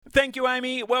Thank you,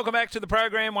 Amy. Welcome back to the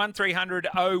program. 1300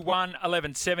 01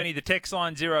 1170. The text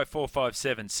line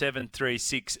 0457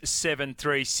 736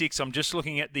 736. I'm just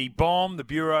looking at the BOM, the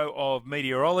Bureau of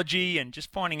Meteorology, and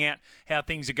just finding out how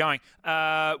things are going.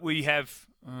 We have,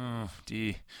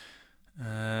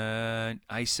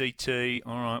 ACT.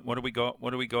 All right, what do we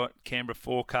got? Canberra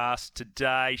forecast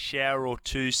today. Shower or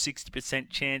two, 60%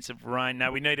 chance of rain.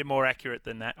 No, we need it more accurate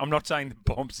than that. I'm not saying the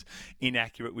bomb's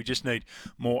inaccurate. We just need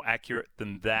more accurate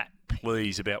than that,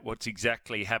 please, about what's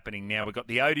exactly happening now. We've got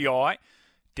the ODI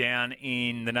down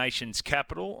in the nation's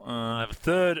capital. A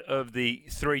third of the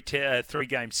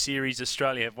three-game series.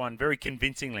 Australia have won very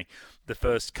convincingly the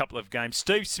first couple of games.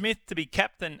 Steve Smith to be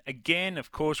captain again.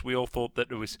 Of course, we all thought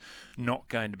that it was not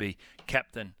going to be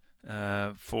captain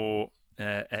at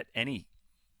any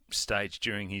stage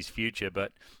during his future,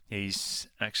 but he's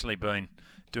actually been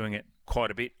doing it quite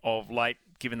a bit of late,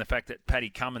 given the fact that Paddy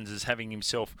Cummins is having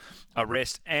himself a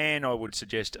rest, and I would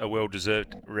suggest a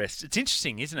well-deserved rest. It's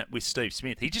interesting, isn't it, with Steve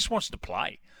Smith? He just wants to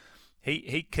play.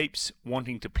 He keeps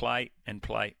wanting to play and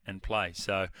play and play.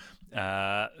 So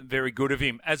very good of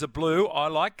him. As a Blue, I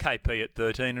like KP at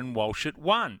 13 and Walsh at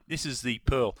 1. This is the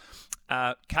Pearl.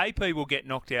 KP will get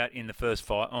knocked out in the first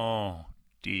fight. Oh,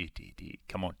 dear.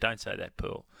 Come on, don't say that,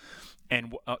 Pearl.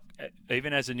 And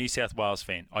even as a New South Wales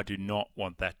fan, I do not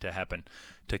want that to happen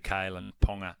to Kalyn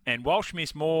Ponga. And Walsh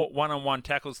missed more one-on-one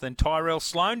tackles than Tyrell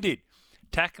Sloan did.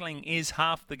 Tackling is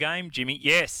half the game, Jimmy.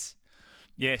 Yes,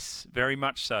 very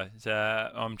much so.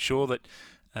 I'm sure that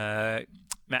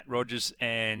Matt Rogers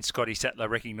and Scotty Sattler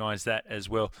recognise that as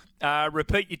well.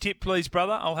 Repeat your tip, please,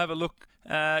 brother. I'll have a look.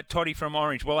 Toddy from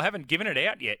Orange. Well, I haven't given it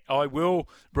out yet. I will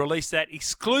release that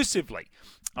exclusively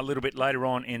a little bit later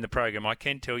on in the program. I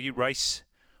can tell you, race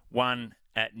 1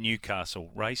 at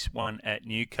Newcastle.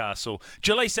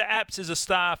 Jelisa Apps is a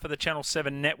star for the Channel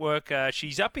 7 network.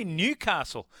 She's up in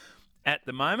Newcastle at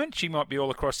the moment. She might be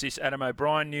all across this Adam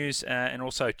O'Brien news and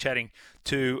also chatting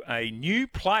to a new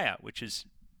player, which is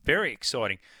very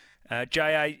exciting.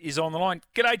 J.A. is on the line.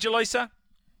 G'day, Jelisa.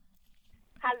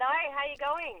 Hello, how you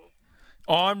going?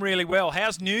 I'm really well.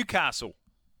 How's Newcastle?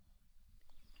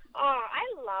 Oh, I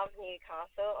love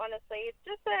Newcastle, honestly. It's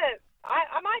just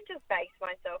I might just base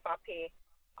myself up here.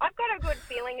 I've got a good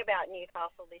feeling about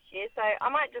Newcastle this year, so I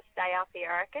might just stay up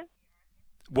here, I reckon.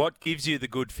 What gives you the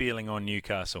good feeling on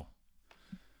Newcastle?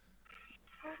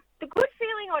 The good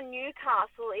feeling on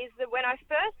Newcastle is that when I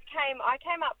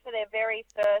came up for their very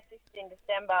first in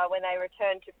December when they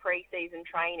returned to pre-season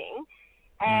training,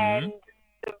 and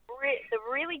the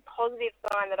really positive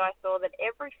sign that I saw that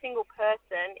every single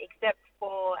person, except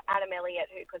for Adam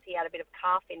Elliott, because he had a bit of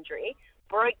calf injury,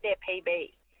 broke their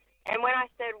PB. And when I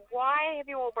said, why have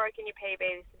you all broken your PB,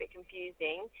 this is a bit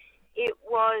confusing, it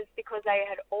was because they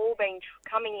had all been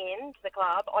coming in to the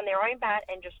club on their own bat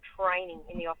and just training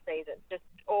in the off-season, just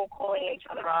all calling each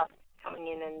other up, coming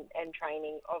in and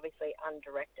training, obviously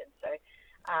undirected. So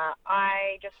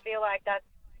I just feel like that's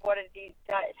what it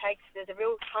takes. There's a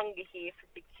real hunger here for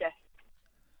success.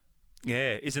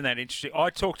 Yeah, isn't that interesting? I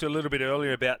talked a little bit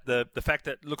earlier about the fact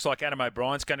that it looks like Adam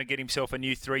O'Brien's going to get himself a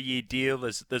new 3-year deal.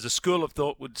 There's a school of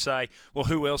thought would say, well,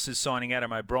 who else is signing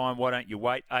Adam O'Brien? Why don't you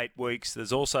wait 8 weeks?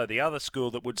 There's also the other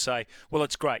school that would say, well,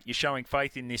 it's great. You're showing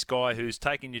faith in this guy who's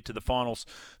taken you to the finals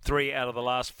 3 out of the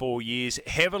last 4 years.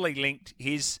 Heavily linked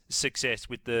his success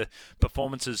with the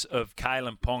performances of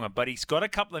Kalyn Ponga. But he's got a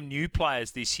couple of new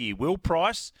players this year. Will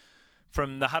Price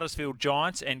from the Huddersfield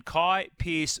Giants and Kai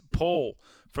Pearce-Paul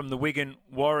from the Wigan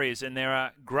Warriors, and there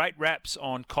are great raps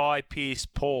on Kai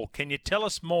Pearce-Paul. Can you tell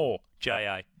us more,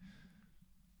 J.A.?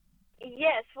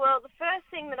 Yes, well, the first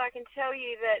thing that I can tell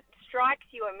you that strikes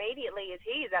you immediately is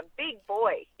he is a big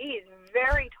boy. He is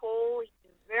very tall,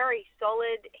 he's very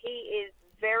solid, he is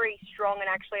very strong, and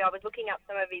actually I was looking up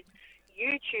some of his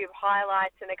YouTube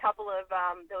highlights and a couple of,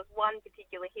 there was one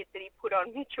particular hit that he put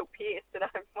on Mitchell Pearce that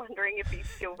I'm wondering if he's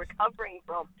still recovering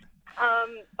from.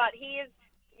 But he is,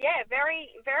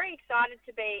 very, very excited to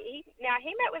be.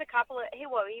 He met with a couple of. He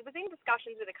was in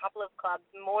discussions with a couple of clubs,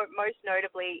 most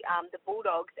notably the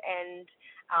Bulldogs and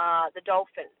the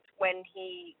Dolphins when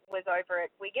he was over at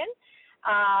Wigan,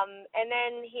 and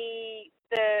then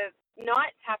the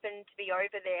Knights happened to be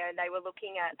over there, and they were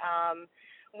looking at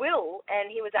Will, and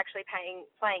he was actually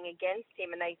playing against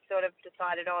him, and they sort of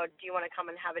decided, do you want to come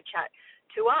and have a chat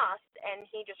to us? And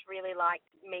he just really liked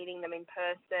meeting them in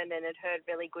person and had heard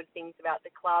really good things about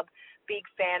the club. Big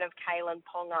fan of Kalyn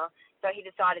Ponga, so he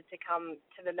decided to come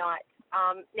to the Knights.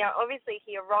 Now, obviously,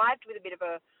 he arrived with a bit of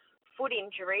a foot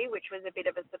injury, which was a bit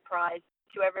of a surprise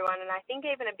to everyone, and I think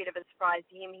even a bit of a surprise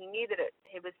to him. He knew that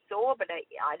he was sore, but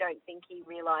I don't think he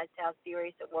realised how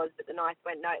serious it was. But the nurse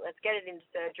went, no, let's get it into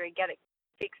surgery, get it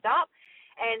fixed up.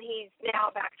 And he's now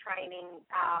back training.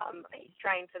 He's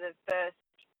trained for the first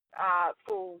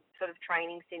full sort of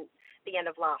training since the end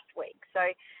of last week.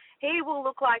 So he will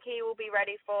look like he will be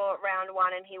ready for round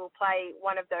one, and he will play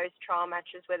one of those trial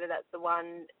matches, whether that's the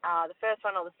first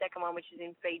one or the second one, which is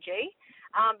in Fiji.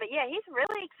 But yeah, he's a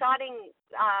really exciting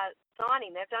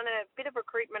signing. They've done a bit of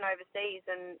recruitment overseas,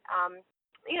 and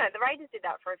the Raiders did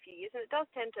that for a few years, and it does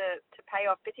tend to pay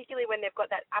off, particularly when they've got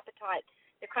that appetite.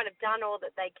 They've kind of done all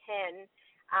that they can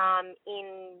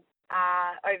in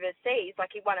overseas.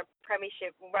 Like, he won a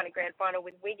premiership, won a grand final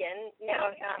with Wigan.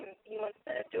 Now he wants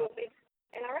to do it with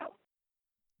NRL.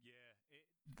 Yeah,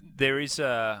 there is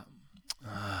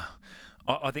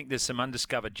I think there's some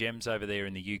undiscovered gems over there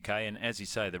in the UK, and as you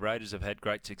say, the Raiders have had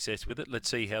great success with it. Let's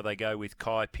see how they go with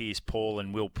Kai Pearce-Paul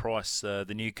and Will Price, the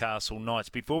Newcastle Knights.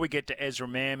 Before we get to Ezra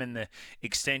Mam and the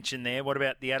extension there, what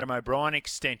about the Adam O'Brien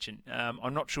extension?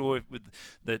 I'm not sure if with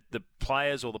the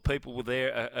players or the people were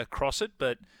there across it,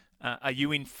 but are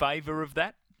you in favour of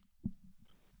that?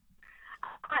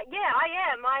 Yeah,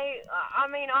 I am. I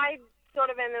mean, I sort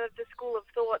of am of the school of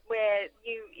thought where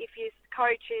if your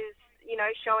coach is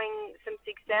showing some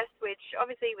success, which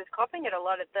obviously he was copping it a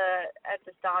lot at the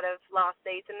start of last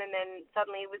season, and then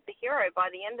suddenly he was the hero by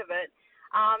the end of it.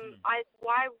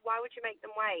 Why would you make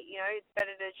them wait? It's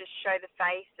better to just show the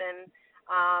face, and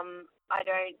I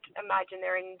don't imagine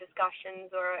they're in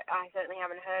discussions, or I certainly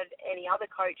haven't heard any other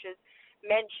coaches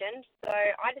mentioned. So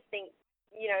I just think,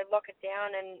 lock it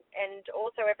down, and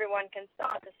also everyone can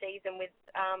start the season with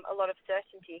a lot of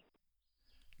certainty.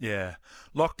 Yeah.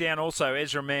 Lockdown also,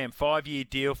 Ezra Mam, 5-year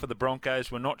deal for the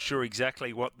Broncos. We're not sure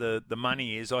exactly what the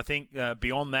money is. I think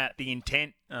beyond that, the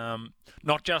intent,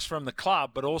 not just from the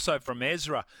club, but also from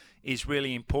Ezra, is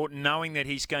really important, knowing that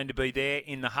he's going to be there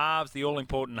in the halves, the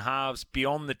all-important halves,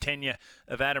 beyond the tenure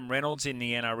of Adam Reynolds in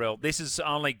the NRL. This is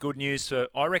only good news for,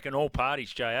 I reckon, all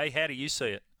parties, J.A. How do you see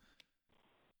it?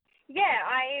 Yeah,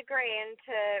 I agree. And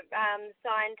to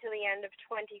sign till the end of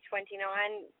 2029,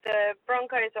 the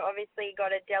Broncos have obviously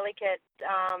got a delicate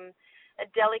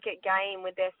game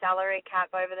with their salary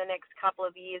cap over the next couple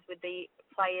of years with the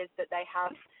players that they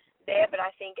have there. But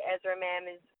I think Ezra Mam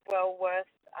is well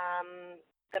worth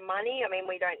the money. I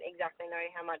mean, we don't exactly know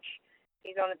how much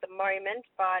he's on at the moment,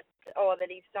 or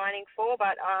that he's signing for.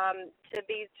 But to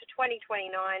be to 2029,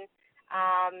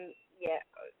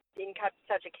 in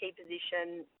such a key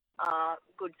position.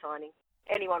 Good signing.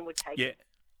 Anyone would take it.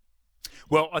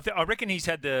 Well, I reckon he's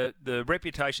had the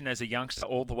reputation as a youngster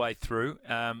all the way through.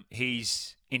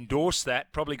 He's endorsed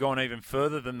that, probably gone even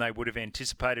further than they would have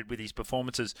anticipated with his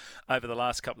performances over the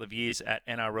last couple of years at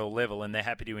NRL level, and they're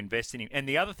happy to invest in him. And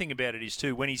the other thing about it is,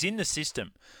 too, when he's in the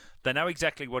system, they know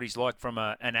exactly what he's like from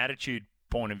an attitude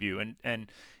point of view.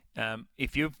 And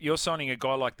if you're signing a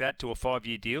guy like that to a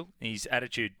 5-year deal, his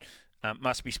attitude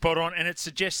must be spot on, and it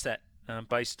suggests that.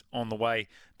 Based on the way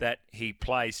that he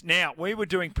plays. Now, we were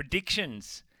doing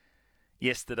predictions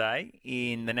yesterday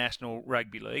in the National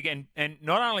Rugby League, and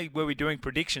not only were we doing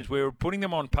predictions, we were putting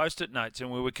them on Post-it notes,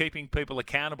 and we were keeping people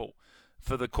accountable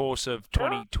for the course of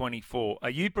 2024. Are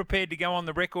you prepared to go on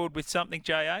the record with something,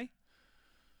 J.A.?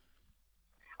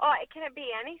 Oh, can it be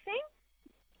anything?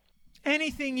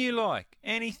 Anything you like.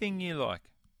 Anything you like.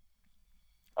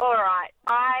 All right.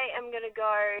 I am going to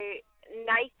go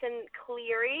Nathan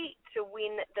Cleary to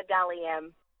win the Dally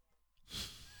M.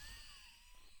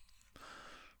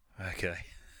 Okay.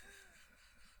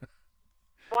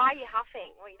 Why are you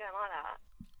huffing? Well, you don't like that.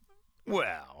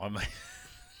 Well, I mean,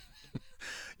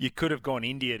 you could have gone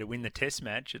India to win the Test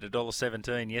match at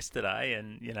 $1.17 yesterday,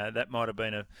 and that might have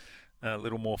been a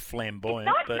little more flamboyant.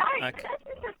 That's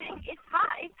just the thing.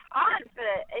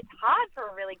 It's hard for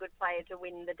a really good player to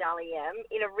win the Dally M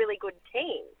in a really good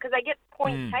team because they get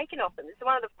points taken off them. It's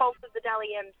one of the faults of the Dally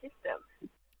M system.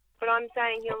 But I'm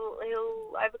saying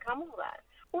he'll overcome all that.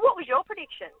 Well, what was your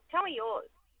prediction? Tell me yours.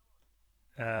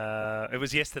 It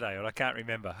was yesterday, and I can't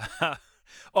remember.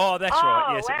 Oh, that's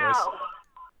right. Yes, wow.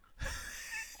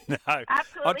 It was. No,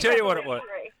 absolutely. I'll tell you what it was.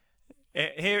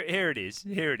 Here it is.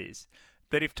 Here it is.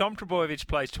 That if Tom Trbojevic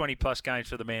plays 20-plus games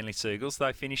for the Manly Seagulls,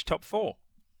 they finish top 4.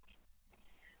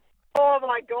 Oh,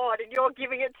 my God, and you're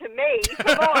giving it to me.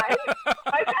 Come on.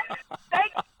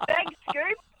 Thanks,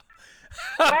 Scoop.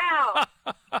 Wow.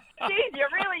 Jeez, you're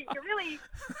really,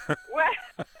 wow.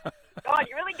 God,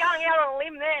 you're really going out on a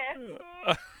limb there.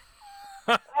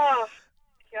 Oh,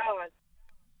 God.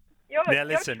 You're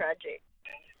tragic.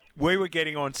 We were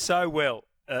getting on so well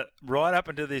right up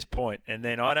until this point, and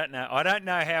then I don't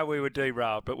know how we were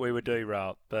derailed, but we were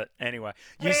derailed. But anyway,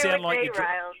 you sound like you're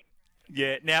derailed.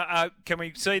 yeah. Now, can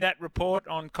we see that report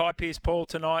on Kai Pearce-Paul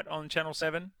tonight on Channel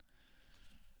 7?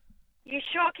 You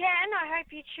sure can. I hope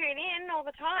you tune in all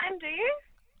the time, do you?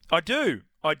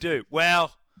 I do.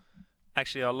 Well,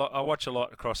 actually, I watch a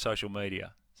lot across social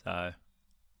media. So,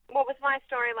 what was my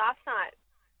story last night?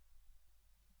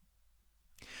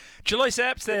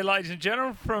 Jelisa Apps there, ladies and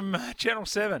gentlemen, from Channel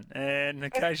 7. And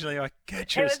occasionally I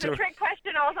catch her It was story. a trick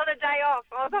question. I was on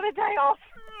a day off.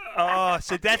 Oh,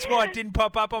 so that's why it didn't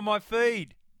pop up on my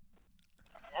feed.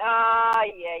 Yeah,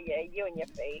 you and your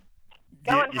feed.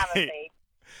 Go and have a feed.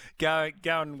 Go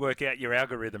and work out your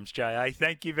algorithms, J.A.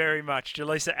 Thank you very much.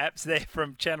 Jelisa Apps there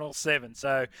from Channel 7.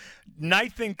 So,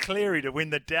 Nathan Cleary to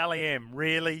win the Dally M.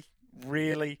 Really?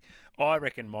 I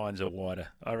reckon mine's are wider.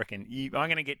 I'm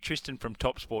going to get Tristan from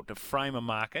Top Sport to frame a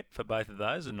market for both of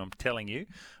those, and I'm telling you,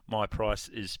 my price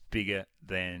is bigger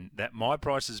than that. My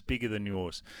price is bigger than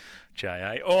yours,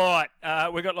 J.A. All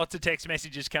right, we've got lots of text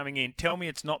messages coming in. Tell me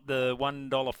it's not the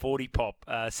 $1.40 pop,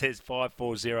 says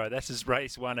 540. This is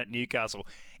race 1 at Newcastle.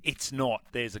 It's not.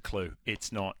 There's a clue.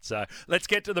 It's not. So let's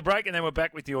get to the break, and then we're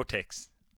back with your texts.